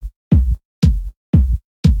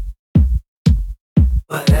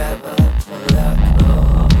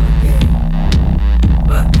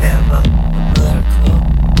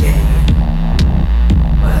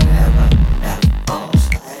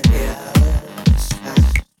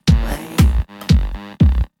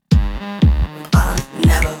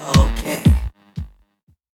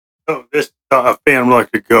Phantom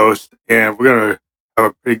Electric Ghost, and we're going to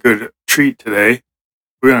have a pretty good treat today.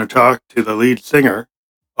 We're going to talk to the lead singer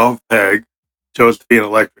of PEG, Josephine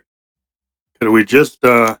Electric. Because we just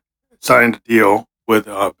signed a deal with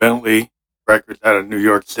Bentley Records out of New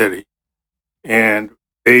York City, and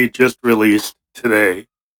they just released today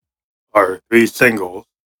our 3 singles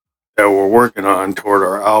that we're working on toward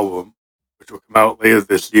our album, which will come out later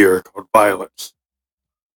this year, called Violets.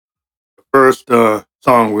 The first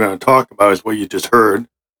song we're going to talk about is what you just heard,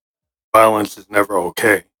 Violence is Never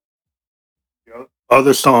Okay. The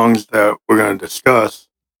other songs that we're going to discuss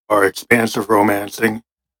are Expansive Romancing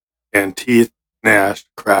and Teeth Gnashed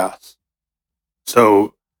Crass.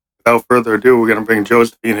 So without further ado, we're going to bring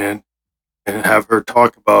Josephine in and have her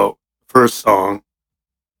talk about the first song,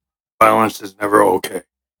 Violence is Never Okay.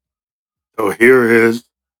 So here is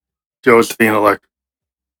Josephine Electric.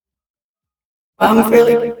 I'm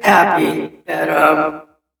really happy that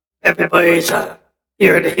everybody's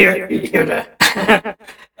here to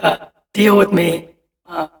deal with me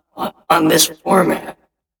on this format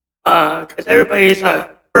because everybody's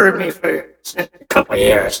heard me for a couple of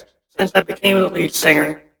years since I became the lead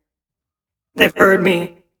singer. They've heard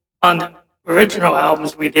me on the original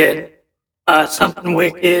albums we did, Something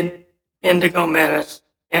Wicked, Indigo Menace,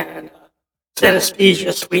 and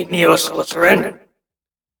Synesthesia, Sweet Neo Soul Surrender,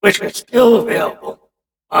 which are still available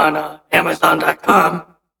on Amazon.com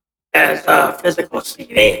as physical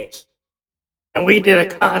CDs. And we did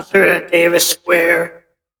a concert at Davis Square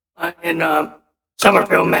in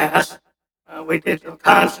Somerville, Mass. We did some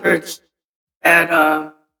concerts at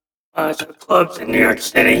some clubs in New York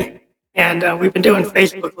City. And we've been doing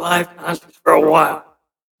Facebook Live concerts for a while.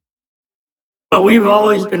 But we've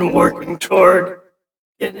always been working toward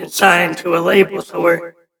getting signed to a label, so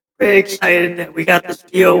we're very excited that we got this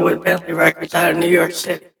deal with Bentley Records out of New York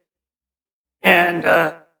City. And,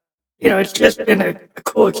 it's just been a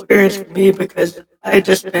cool experience for me because I've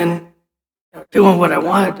just been doing what I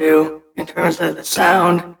want to do in terms of the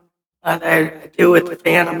sound that I do with the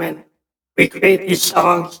Phantom. And we create these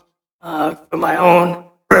songs for my own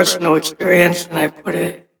personal experience, and I put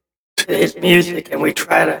it to his music, and we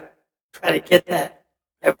try to get that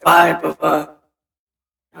vibe of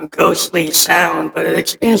ghostly sound, but an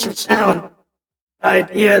expansive sound. The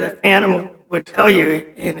idea that Phantom would tell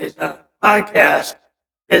you in his podcast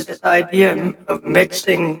is this idea of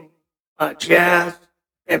mixing jazz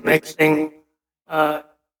and mixing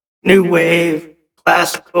new wave,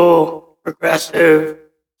 classical, progressive,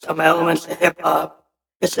 some elements of hip hop.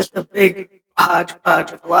 It's just a big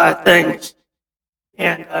hodgepodge of a lot of things,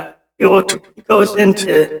 and it goes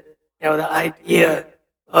into the idea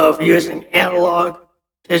of using analog,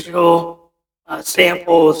 digital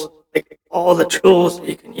samples, like all the tools that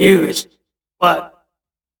you can use, but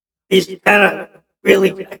he's kind of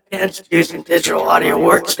really against using digital audio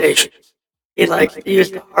workstations. He likes to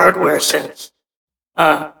use the hardware synths,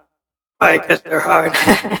 probably because they're hard,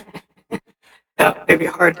 maybe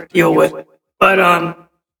hard to deal with. But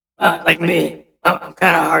like me, I'm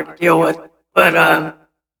kind of hard to deal with. But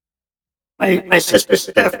my sister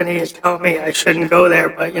Stephanie is telling me I shouldn't go there,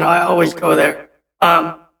 but I always go there.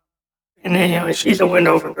 And then she's a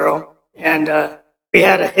Wendover girl, and we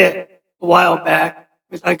had a hit a while back.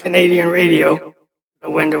 It was on Canadian radio, the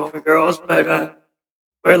Wendover Girls, but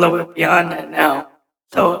we're a little bit beyond that now.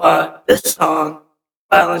 So this song,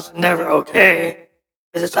 Violence is Never Okay,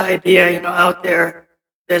 is this idea, out there,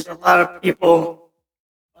 there's a lot of people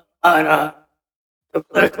on the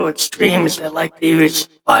political extremes that like to use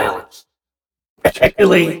violence.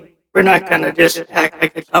 Particularly, we're not going to just act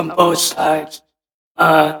like it's on both sides.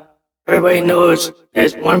 Everybody knows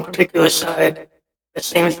there's one particular side that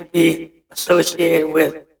seems to be associated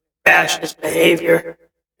with fascist behavior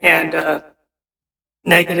and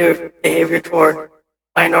negative behavior toward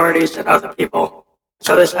minorities and other people.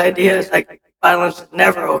 So this idea is like violence is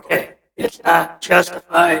never okay. It's not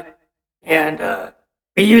justified. And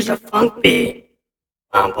we use a funk beat.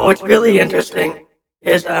 But what's really interesting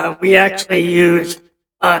is we actually use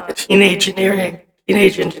the Teenage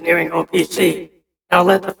Engineering OPC. And I'll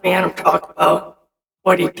let the Phantom talk about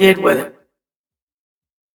what he did with it.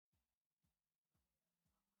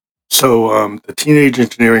 So the Teenage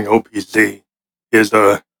Engineering OPC is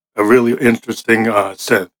a really interesting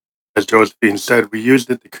synth. As Josephine said, we used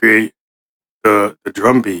it to create the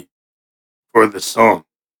drum beat for the song.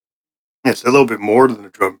 It's a little bit more than a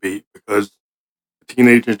drum beat because the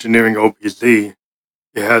Teenage Engineering OPC,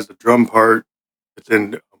 it has a drum part. It's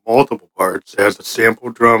in multiple parts. It has a sample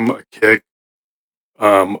drum, a kick,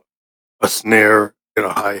 a snare, and a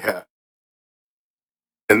hi-hat.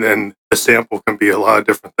 And then the sample can be a lot of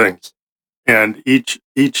different things. and each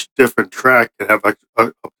different track can have up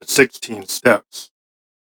to 16 steps.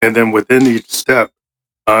 And then within each step,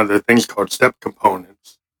 there are things called step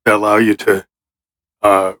components that allow you to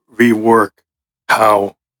rework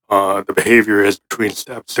how the behavior is between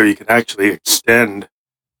steps, so you can actually extend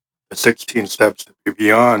the 16 steps to be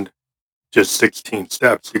beyond just 16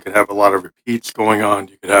 steps. You could have a lot of repeats going on.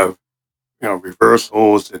 You could have,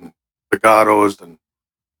 reversals and legatos and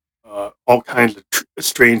all kinds of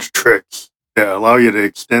strange tricks that allow you to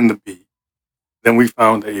extend the beat. Then we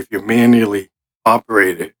found that if you manually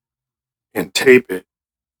operate it and tape it,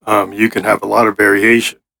 you can have a lot of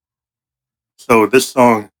variation. So this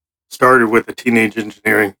song started with the Teenage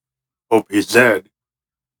Engineering OPZ,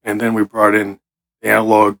 and then we brought in the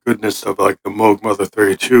analog goodness of like the Moog Mother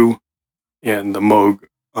 32 and the Moog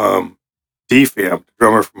DFAM, the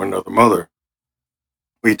drummer from Another Mother.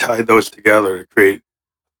 We tied those together to create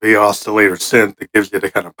the oscillator synth that gives you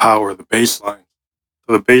the kind of power of the bass line.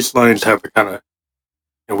 So the bass lines have a kind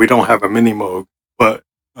of, we don't have a mini Moog, but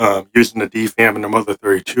using the DFAM and the Mother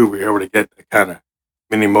 32, we were able to get the kind of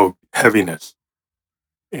mini Moog heaviness.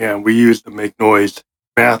 And we used the Make Noise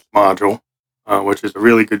math module, which is a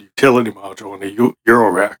really good utility module in the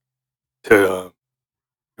Eurorack to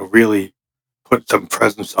really put some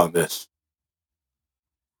presence on this.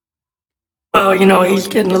 Well, he's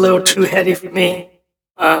getting a little too heady for me.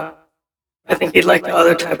 I think he'd like the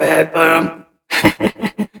other type of head, but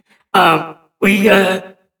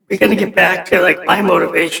we're gonna get back to like my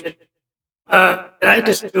motivation. And I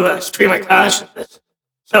just do a stream of consciousness.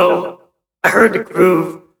 So I heard the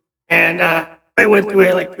groove, and I went through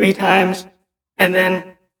it like 3 times, and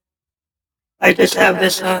then I just have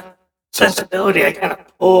this sensibility. I kind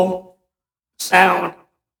of pull sound,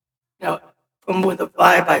 from with the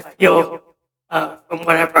vibe I feel from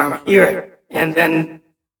whatever I'm hearing, and then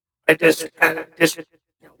I just kind of just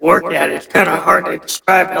work at it. It's kind of hard to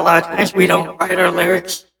describe. A lot of times we don't write our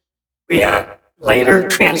lyrics. We later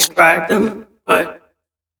transcribe them, but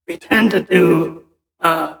we tend to do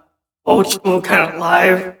old school kind of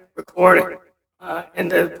live recording, and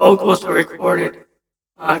the vocals are recorded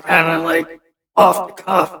kind of like off the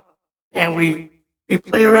cuff, and we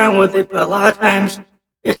play around with it. But a lot of times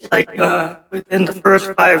it's like within the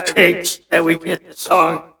first 5 takes that we get the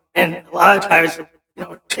song, and a lot of times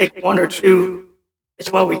take 1 or 2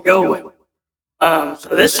 is what we go with. So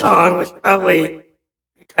this song was probably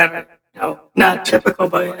kind of not typical,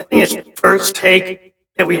 but I think it's the first take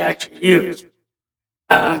that we actually used.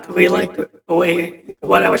 We liked the way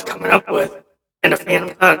what I was coming up with, and the fan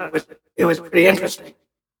thought it was pretty interesting.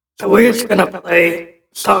 So we're just gonna play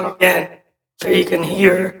the song again, so you can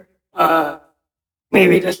hear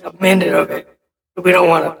maybe just a minute of it. We don't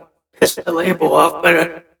want to piss the label off,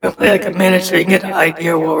 but we'll play like a minute so you can get an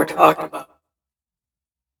idea of what we're talking about.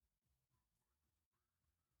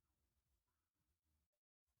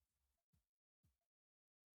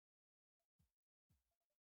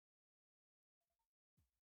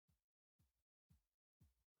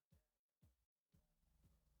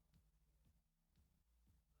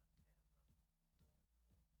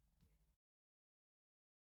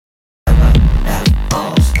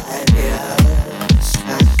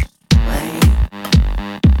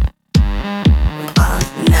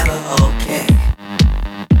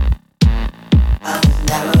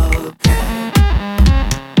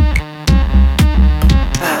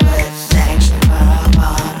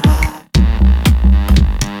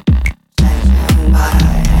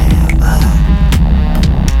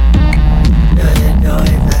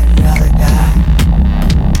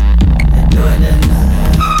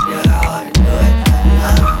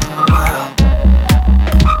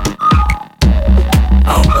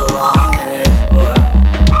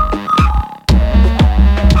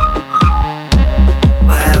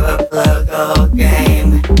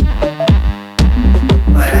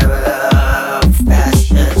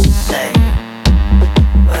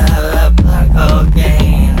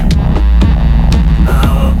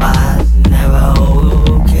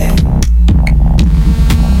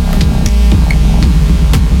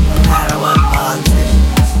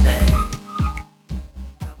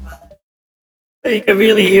 You can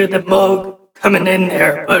really hear the Moog coming in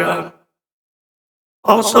there, but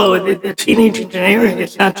also the teenage engineering.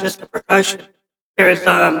 It's not just the percussion. There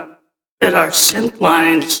are synth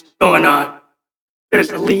lines going on. There's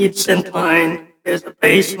a lead synth line. There's a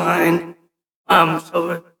bass line.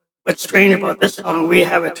 So what's strange about this song? We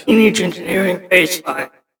have a teenage engineering bass line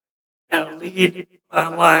and a lead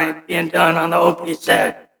line being done on the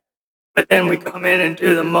OPZ. But then we come in and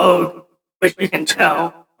do the Moog, which you can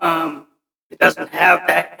tell. It doesn't have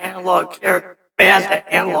that analog character. It has that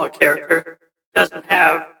analog character. It doesn't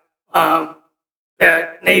have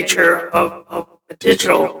the nature of the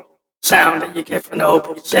digital sound that you get from the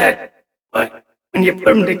OPZ. But when you put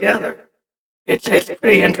them together, it's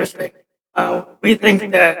pretty interesting. We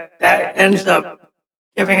think that that ends up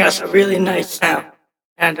giving us a really nice sound.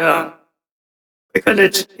 And because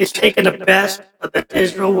it's taken the best of the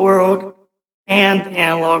digital world and the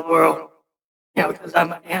analog world, you know, because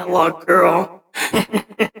I'm an analog girl,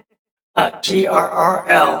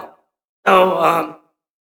 GRRL. So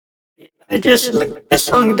I just this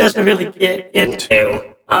song doesn't really get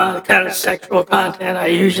into the kind of sexual content I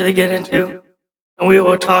usually get into, and we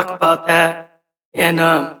will talk about that in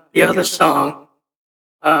the other song,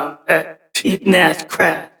 that Teeth Nash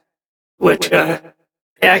Crash, which they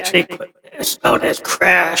actually spelled as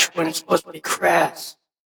crash when it's supposed to be crass.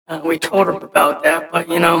 We told them about that, but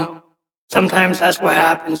you know, sometimes that's what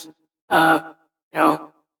happens. You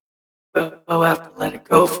know, we'll have to let it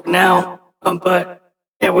go for now. But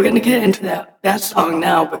yeah, we're gonna get into that song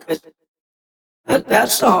now because that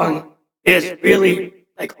song is really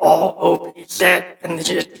like all OPZ and it's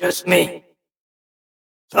just me.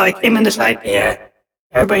 So I came in this idea.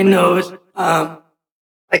 Everybody knows I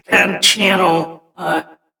kind of channel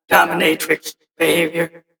dominatrix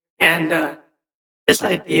behavior, and this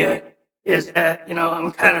idea is that you know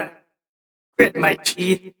I'm kind of gritting my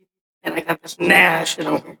teeth, and I got this gnash, and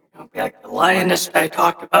I'm like the lioness that I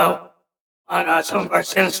talked about on some of our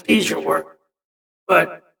synesthesia work.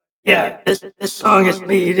 But yeah, this song is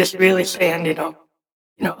me just really saying,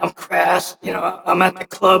 I'm crass. You know, I'm at the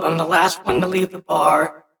club. I'm the last one to leave the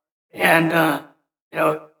bar, and you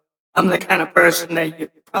know, I'm the kind of person that you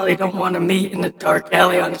probably don't want to meet in the dark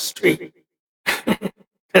alley on the street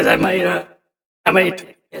because I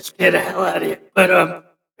might scare the hell out of you. But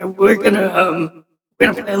we're gonna play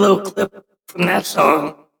a little clip from that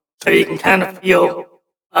song so you can kind of feel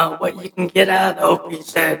what you can get out of the Opie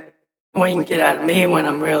said and what you can get out of me when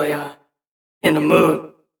I'm really in the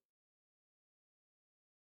mood.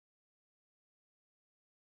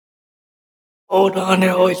 Hold on, it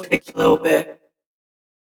always takes a little bit.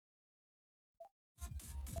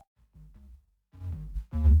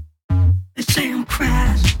 They say I'm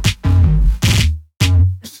crass.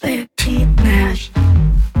 They say a teeth gnash.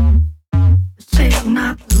 They say I'm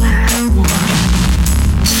not the last one.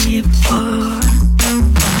 Leave the bar.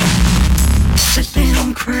 They say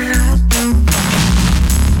I'm crass.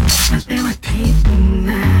 They say my teeth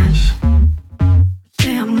gnash. They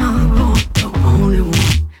say I'm not the only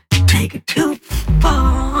one. Take it too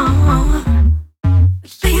far. They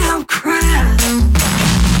say I'm crass.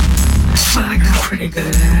 But I got pretty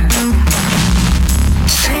good at it.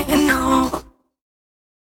 Saying no.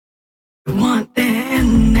 Want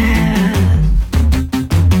them now.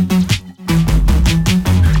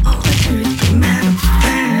 All I do is be mad and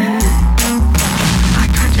fat. I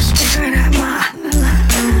got you staring at my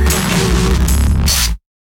life.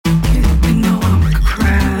 You know I'm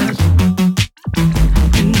crass.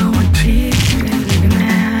 You know my teeth is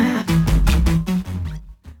gonna.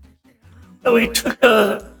 So we took a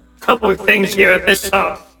couple of things here of this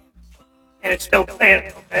song, and it's still playing a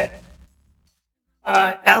little bit.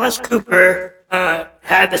 Alice Cooper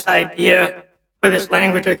had this idea for this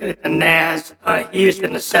language of the NAS he used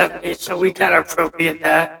in the 70s, so we kind of appropriated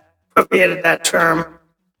that term.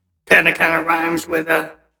 Kind of rhymes with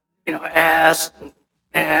ass, and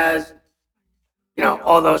NAS,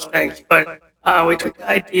 all those things. But we took the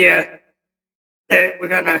idea that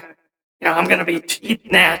I'm gonna be teeth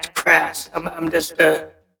gnat crass. I'm just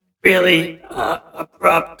really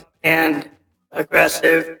abrupt and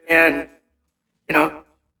aggressive and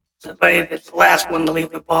somebody that's the last one to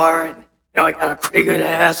leave the bar, and I got a pretty good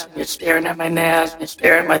ass, and you're staring at my nads, and you're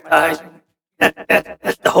staring at my thighs, and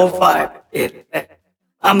that's the whole vibe.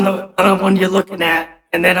 I'm the one you're looking at,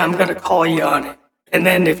 and then I'm gonna call you on it, and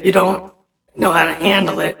then if you don't know how to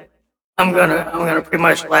handle it, I'm gonna pretty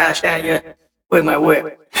much lash at you with my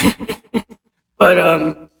whip. But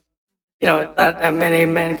not that many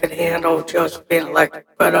men could handle Josephine Electric,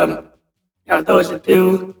 but those that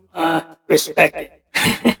do respect it.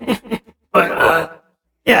 But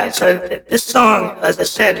yeah, so this song, as I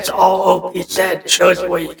said, it's all OPZ. It shows you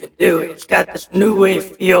what you can do. It's got this new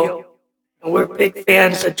wave feel, and we're big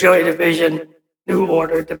fans of Joy Division, New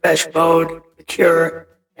Order, Depeche Mode, The Cure,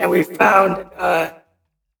 and we found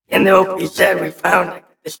in the OPZ we found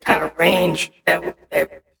this kind of range that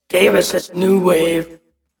gave us this new wave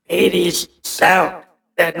 80s sound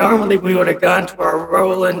that normally we would have gone to our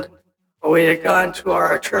Roland or we'd have gone to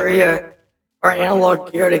our Arturia or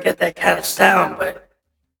analog gear to get that kind of sound, but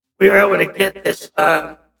we were able to get this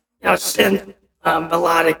synth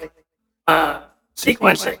melodic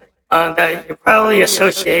sequencing that you probably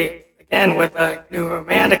associate again with a new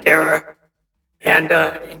romantic era and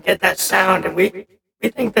get that sound. And we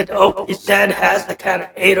think that the OPZ has the kind of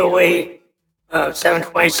 808,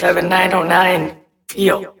 727, 909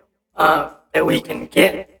 feel that we can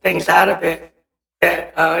get things out of it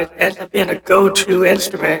that it ends up being a go-to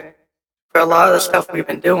instrument for a lot of the stuff we've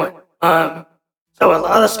been doing. So a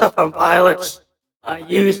lot of the stuff on Violet's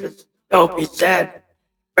uses OPZ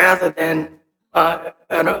rather than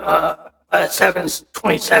a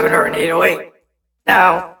 727 or an 808.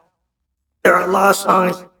 Now, there are a lot of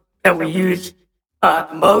songs that we use the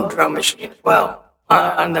Moog drum machine as well.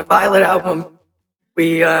 On the Violet album,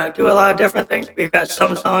 we do a lot of different things. We've got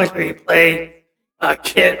some songs where we play a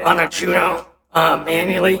kit on a Juno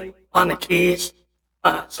manually on the keys.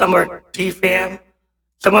 Some are DFAM.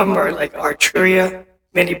 Some of them are like Arturia,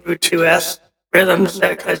 Mini Brute 2S rhythms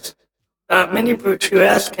because Mini Brute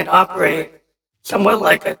 2S can operate somewhat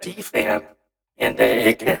like a DFAM and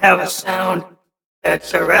it can have a sound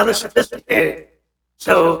that's rather sophisticated.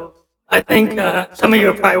 So I think some of you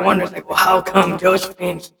are probably wondering, like, well, how come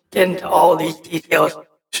Josephine's getting to all these details?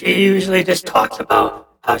 She usually just talks about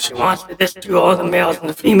how she wants to just do all the males and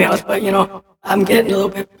the females, but I'm getting a little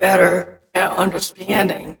bit better at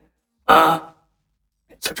understanding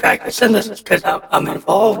subtractive synthesis because I'm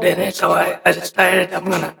involved in it. So I decided I'm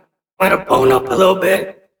gonna bone up a little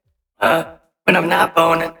bit when I'm not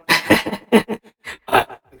boning. I'm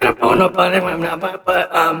gonna bone up on it when I'm not boning,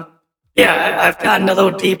 but yeah, I've gotten a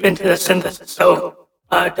little deep into the synthesis. So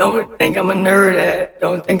don't think I'm a nerd at it.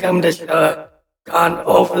 Don't think I'm just gone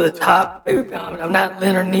over the top. I'm not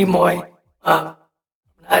Leonard Nimoy. I'm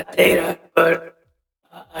not Data, but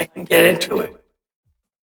I can get into it.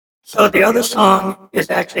 So the other song is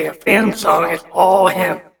actually a Phantom song. It's all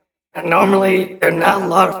him. And normally there are not a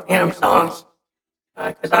lot of Phantom songs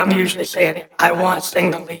because I'm usually saying I want to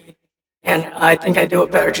sing the lead, and I think I do a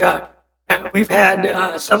better job. And we've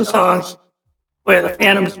had some songs where the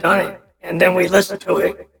Phantom's done it, and then we listen to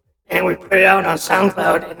it and we put it out on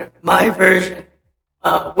SoundCloud, and my version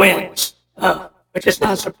wins, which is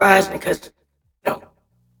not surprising because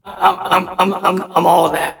I'm all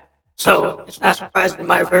of that. So it's not surprising that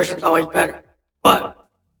my version is always better. But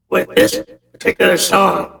with this particular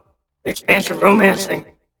song, Expansive Romancing,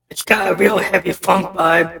 it's got a real heavy funk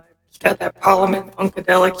vibe. It's got that Parliament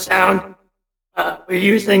funkadelic sound. We're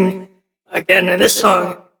using, again, in this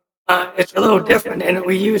song, it's a little different, and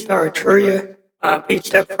we used our Arturia Beat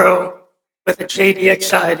Step Pro with a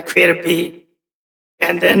JDXI to create a beat.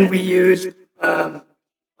 And then we used our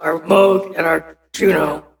Moog and our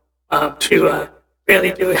Juno to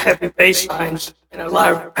really do heavy bass lines and a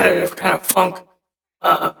lot of repetitive kind of funk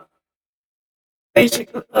basic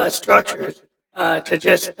structures to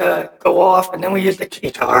just go off. And then we used the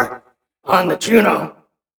guitar on the Juno.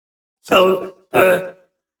 So the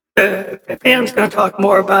Pam's going to talk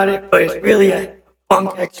more about it, but it's really a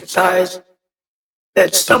funk exercise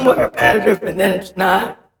that's somewhat repetitive and then it's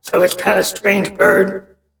not. So it's kind of strange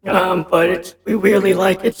bird, but we really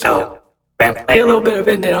like it. So I'm going to play a little bit of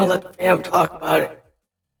it and then I'll let the fam talk about it.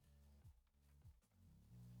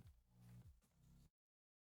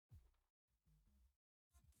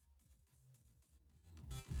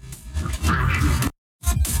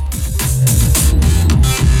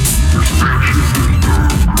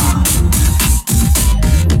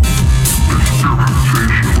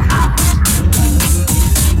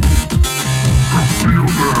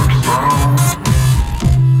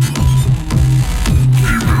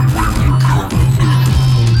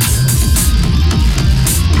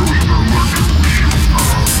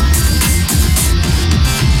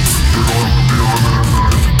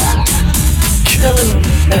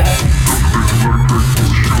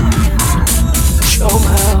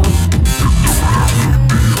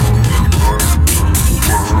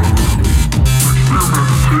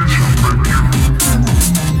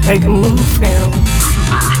 Make a move, fam.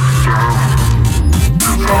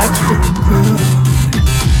 That's the groove.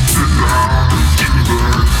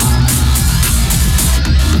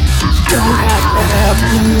 Don't have to have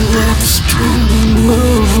blue lips to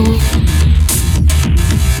move.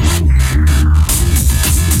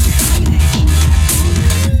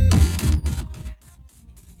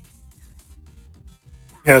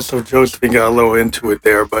 Yeah, so Josephine got a little into it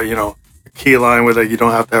there, but the key line with it, you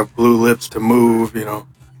don't have to have blue lips to move.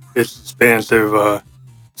 Its expansive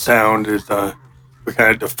sound is we're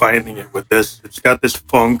kind of defining it with this. It's got this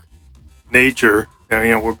funk nature.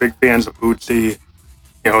 And, we're big fans of Bootsy,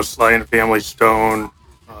 Sly and Family Stone.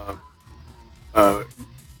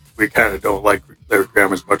 We kind of don't like Larry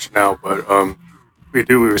Graham as much now, but we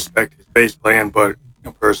respect his bass playing. But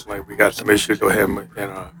personally, we got some issues with him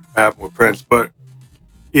and happened with Prince. But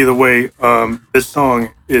either way, this song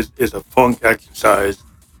is a funk exercise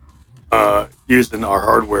used in our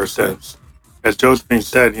hardware sense. As Josephine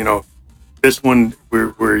said, this one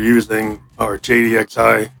we're using our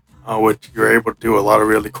JDXI, which you're able to do a lot of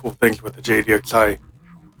really cool things with the JDXI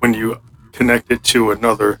when you connect it to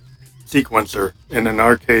another sequencer. And in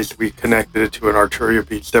our case, we connected it to an Arturia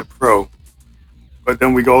BeatStep Pro. But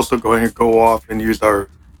then we also go off and use our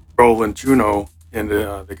Roland Juno and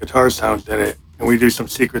the guitar sounds in it, and we do some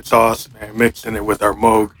secret sauce and mixing it with our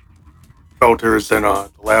Moog filters and the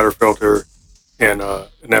ladder filter and an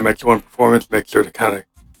MX1 performance mixer to kind of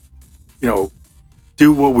you know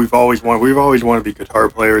do what we've always wanted. We've always wanted to be guitar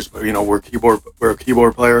players, but we're a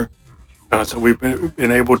keyboard player, so we've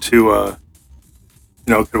been able to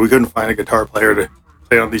because we couldn't find a guitar player to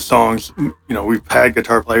play on these songs. We've had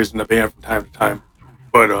guitar players in the band from time to time,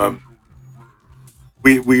 but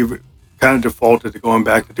we've kind of defaulted to going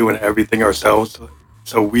back to doing everything ourselves.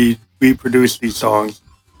 So we produce these songs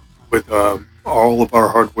with all of our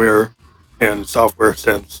hardware and software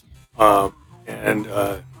sense, and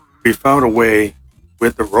we found a way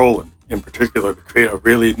with the Roland in particular to create a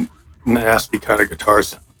really nasty kind of guitar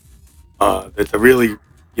sound. That's a really,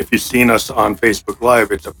 if you've seen us on Facebook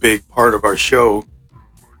Live, it's a big part of our show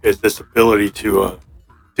is this ability to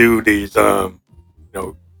do these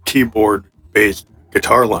keyboard based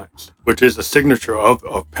guitar lines, which is a signature of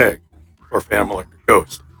Peg or Phantom Electric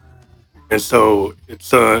Ghost. And so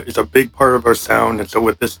it's a big part of our sound. And so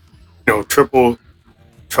with this triple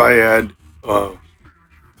triad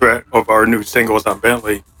threat of our new singles on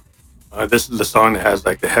Bentley, this is the song that has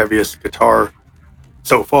like the heaviest guitar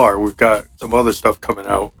so far. We've got some other stuff coming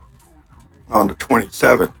out on the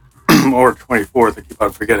 27th or 24th. I keep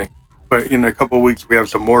on forgetting. But in a couple of weeks, we have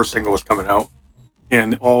some more singles coming out,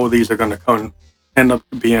 and all of these are going to end up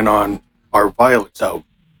being on our Violets album.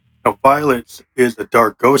 Now, Violets is a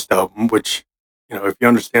Dark Ghost album, which, if you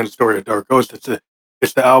understand the story of Dark Ghost,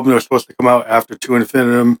 it's the album that was supposed to come out after To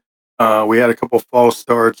Infinitum. We had a couple false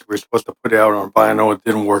starts. We were supposed to put it out on vinyl. It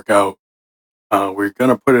didn't work out. We're going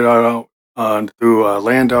to put it out through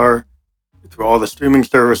Landar, through all the streaming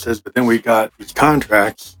services, but then we got these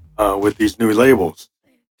contracts with these new labels.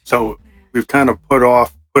 So we've kind of put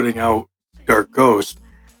off putting out Dark Ghost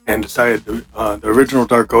and decided the original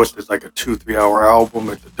Dark Ghost is like a 2-3 hour album.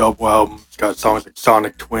 It's a double album. It's got songs like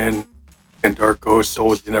Sonic Twin and Dark Ghost,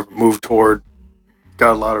 Souls You Never Moved Toward. It's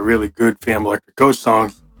got a lot of really good Phantom Electric Ghost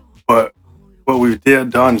songs. But what we've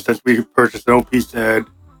done since we purchased an OP set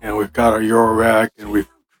and we've got our Euro rack and we've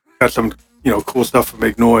got some cool stuff from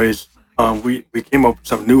Make Noise, we came up with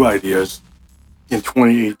some new ideas in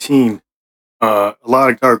 2018. A lot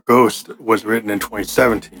of Dark Ghost was written in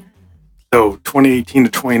 2017. So 2018 to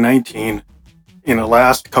 2019, in the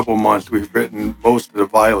last couple months, we've written most of the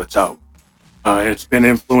Violets out. It's been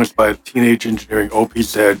influenced by Teenage Engineering OP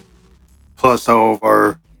set, plus all of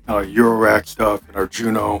our Eurorack stuff and our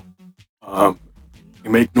Juno.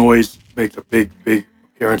 Make Noise makes a big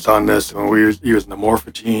appearance on this, and we're using the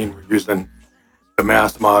Morphogene, we're using the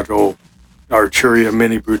Math module, Arturia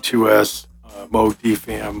Mini Brute 2S, Moog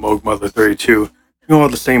DFAM, Moog Mother 32. All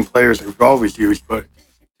the same players that we've always used, but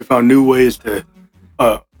we found new ways to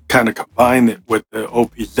kind of combine it with the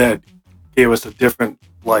OPZ, gave us a different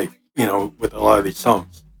life, with a lot of these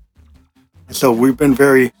songs. And so we've been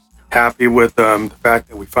very happy with the fact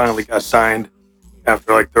that we finally got signed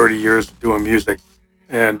after like 30 years of doing music.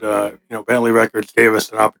 And, Bentley Records gave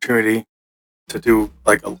us an opportunity to do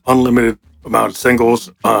like an unlimited amount of singles,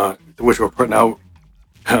 which we're putting out.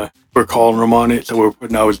 We're calling them on it, so we're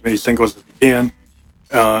putting out as many singles as we can.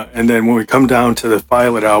 And then when we come down to the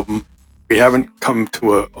Violet album, we haven't come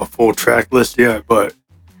to a full track list yet, but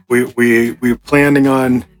we're planning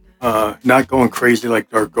on not going crazy like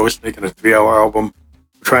Dark Ghost, making a 3-hour album.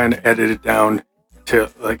 We're trying to edit it down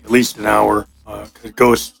to like at least an hour. Because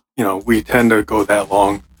Ghost, we tend to go that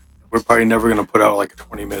long. We're probably never going to put out like a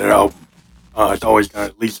 20-minute album. It's always going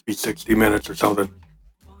to at least be 60 minutes or something.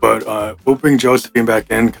 But we'll bring Josephine back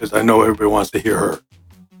in because I know everybody wants to hear her.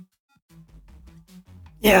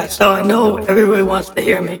 Yeah, so I know everybody wants to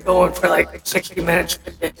hear me going for like 60 minutes.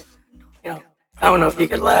 I don't know if you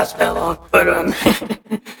could last that long, but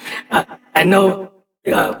I know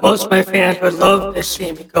most of my fans would love to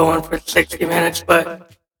see me going for 60 minutes,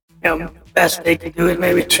 but best they could do it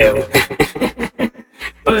maybe 2.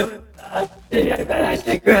 But I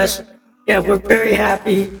digress. Yeah, we're very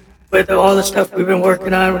happy with all the stuff we've been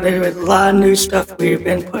working on. There's a lot of new stuff we've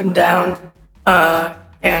been putting down,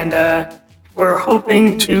 and we're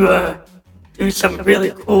hoping to do some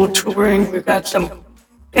really cool touring. We've got some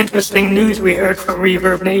interesting news we heard from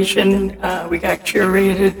Reverb Nation. We got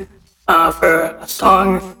curated for a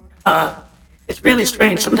song. It's really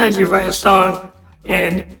strange. Sometimes you write a song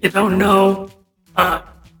and you don't know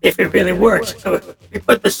if it really works. So we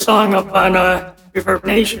put this song up on Reverb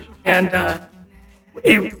Nation, and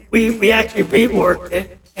we actually reworked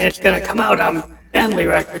it, and it's going to come out on Bentley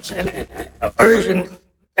Records. And a version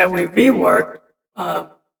that we reworked,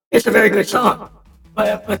 it's a very good song.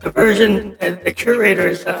 But the version that the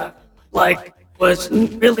curators like was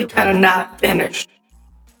really kind of not finished.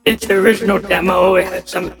 It's the original demo. It had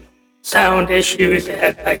some sound issues. It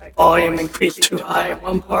had like volume increased too high in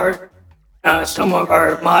one part. Some of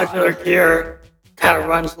our modular gear kind of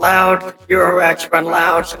runs loud. Euro racks run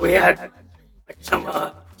loud, so we had like some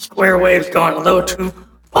square waves going a little too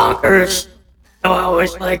bonkers. So I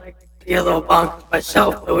always like to get a little bonkers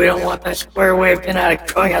myself, but we don't want that square wave getting out of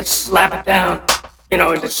control. You gotta slap it down.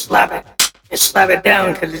 Just slap it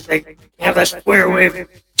down, because it's like you have that square wave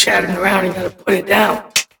chattering around. You gotta put it down.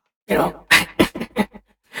 You know.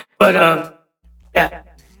 But yeah,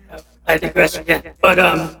 I digress again. But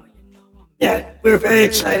yeah, we're very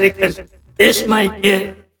excited because this might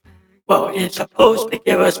it's supposed to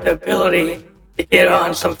give us the ability to get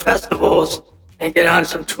on some festivals and get on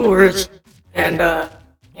some tours. And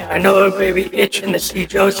I know everybody be itching to see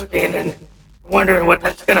Josephine and wondering what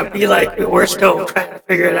that's going to be like. We're still trying to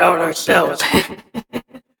figure it out ourselves.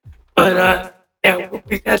 But yeah,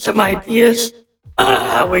 we got some ideas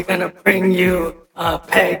how we're going to bring you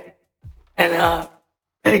Peg. And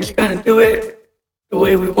Peg's going to do it the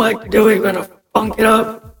way we like to do it. We're going to funk it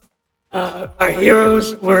up. Our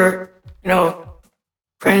heroes were,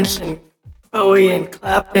 Prince and Bowie and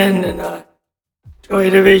Clapton and Joy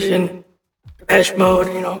Division, Depeche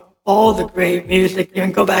Mode, all the great music. You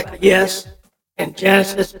can go back to Yes and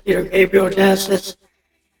Genesis, Peter Gabriel Genesis.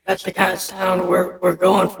 That's the kind of sound we're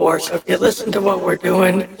going for. So if you listen to what we're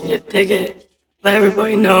doing and you dig it, let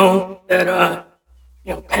everybody know that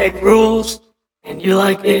Peg rules, and you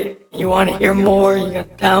like it, and you want to hear more. You're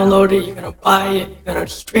gonna download it, you're gonna buy it, you're gonna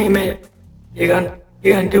stream it, you're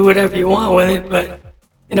gonna do whatever you want with it. But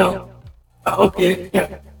I hope you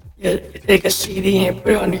take a CD and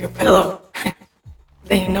put it under your pillow.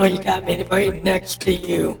 Then you know you got me right next to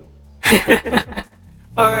you.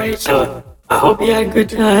 All right, so I hope you had a good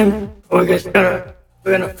time. We're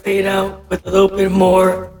gonna fade out with a little bit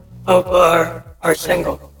more of our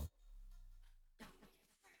single.